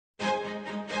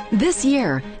This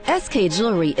year, SK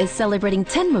Jewellery is celebrating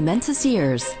 10 momentous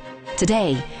years.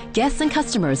 Today, guests and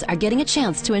customers are getting a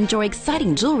chance to enjoy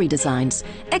exciting jewelry designs,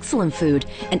 excellent food,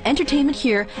 and entertainment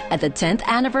here at the 10th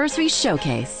Anniversary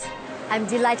Showcase. I'm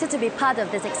delighted to be part of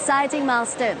this exciting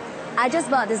milestone. I just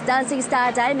bought this dancing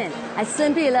star diamond. I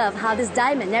simply love how this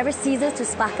diamond never ceases to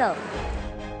sparkle.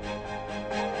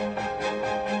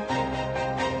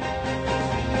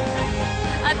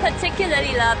 I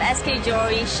particularly love SK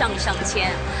Jewellery 上上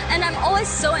签, and I'm always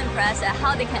so impressed at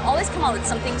how they can always come up with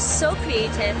something so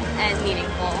creative and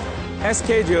meaningful.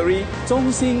 SK Jewellery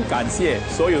衷心感谢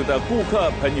所有的顾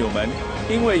客朋友们，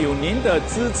因为有您的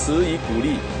支持与鼓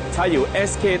励，才有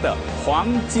SK 的黄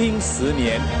金10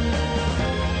年。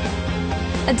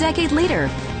A decade later,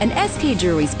 and SK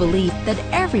Jewelry's belief that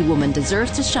every woman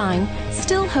deserves to shine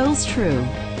still holds true.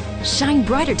 Shine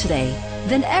brighter today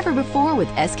than ever before with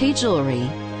SK Jewellery.